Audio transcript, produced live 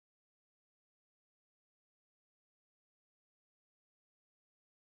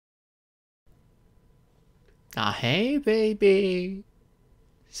Ah, hey, baby.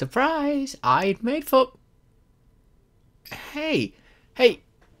 Surprise! I made for. Hey, hey,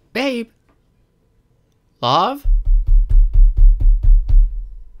 babe. Love?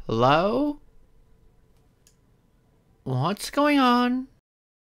 Hello? What's going on?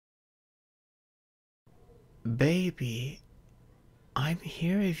 Baby, I'm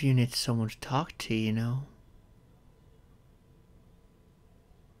here if you need someone to talk to, you know.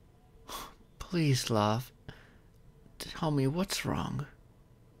 Please, love. Tell me what's wrong.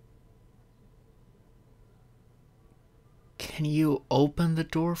 Can you open the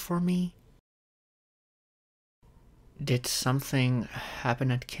door for me? Did something happen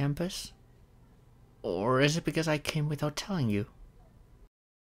at campus? Or is it because I came without telling you?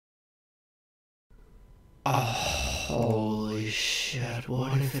 Oh, holy shit,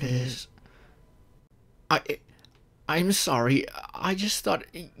 what if it is? I... I'm sorry, I just thought,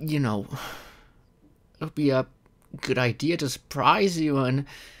 you know, it would be a good idea to surprise you and,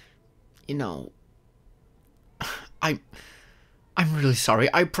 you know... I'm... I'm really sorry,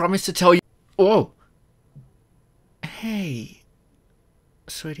 I promise to tell you... Oh! Hey...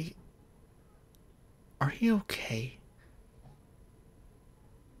 Sweetie... Are you okay?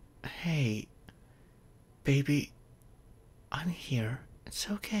 Hey... Baby... I'm here, it's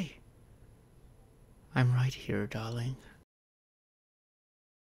okay. I'm right here, darling.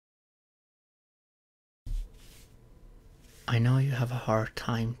 I know you have a hard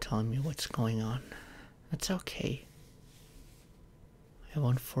time telling me what's going on. That's okay. I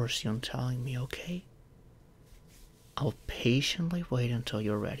won't force you on telling me, okay? I'll patiently wait until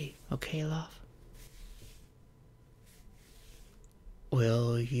you're ready, okay, love?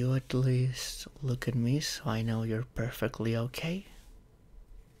 Will you at least look at me so I know you're perfectly okay?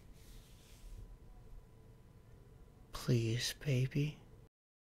 Please, baby.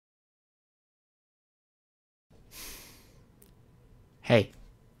 Hey,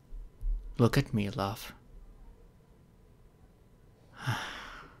 look at me, love.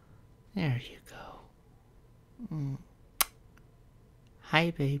 There you go.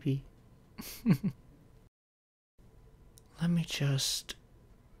 Hi, baby. Let me just...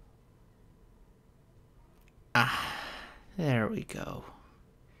 there we go.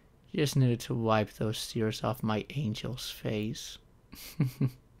 Just needed to wipe those tears off my angel's face.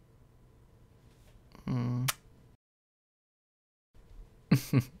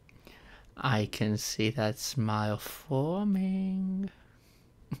 I can see that smile forming.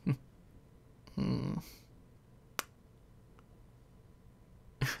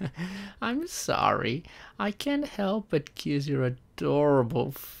 I'm sorry. I can't help but kiss your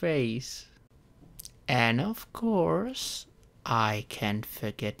adorable face. And of course, I can't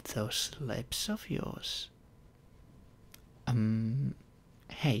forget those lips of yours.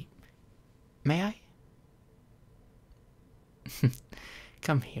 Hey, may I?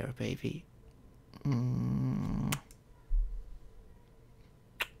 Come here, baby.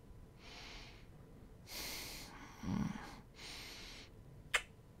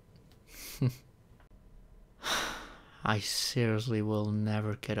 I seriously will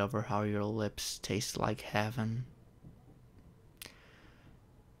never get over how your lips taste like heaven.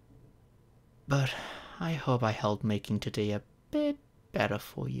 But I hope I helped making today a bit better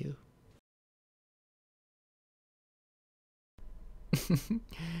for you.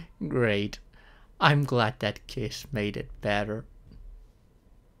 Great. I'm glad that kiss made it better.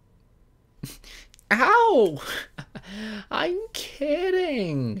 Ow! I'm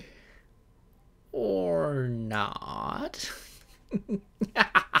kidding. Or not.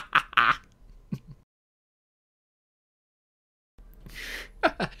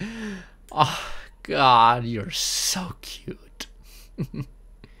 Oh, God, you're so cute.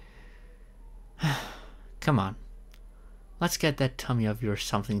 Come on. Let's get that tummy of yours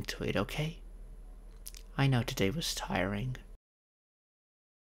something to eat, okay? I know today was tiring.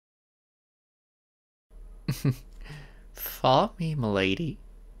 Follow me, milady.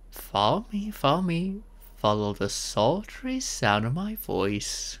 Follow me, follow me. Follow the sultry sound of my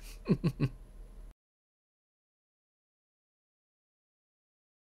voice.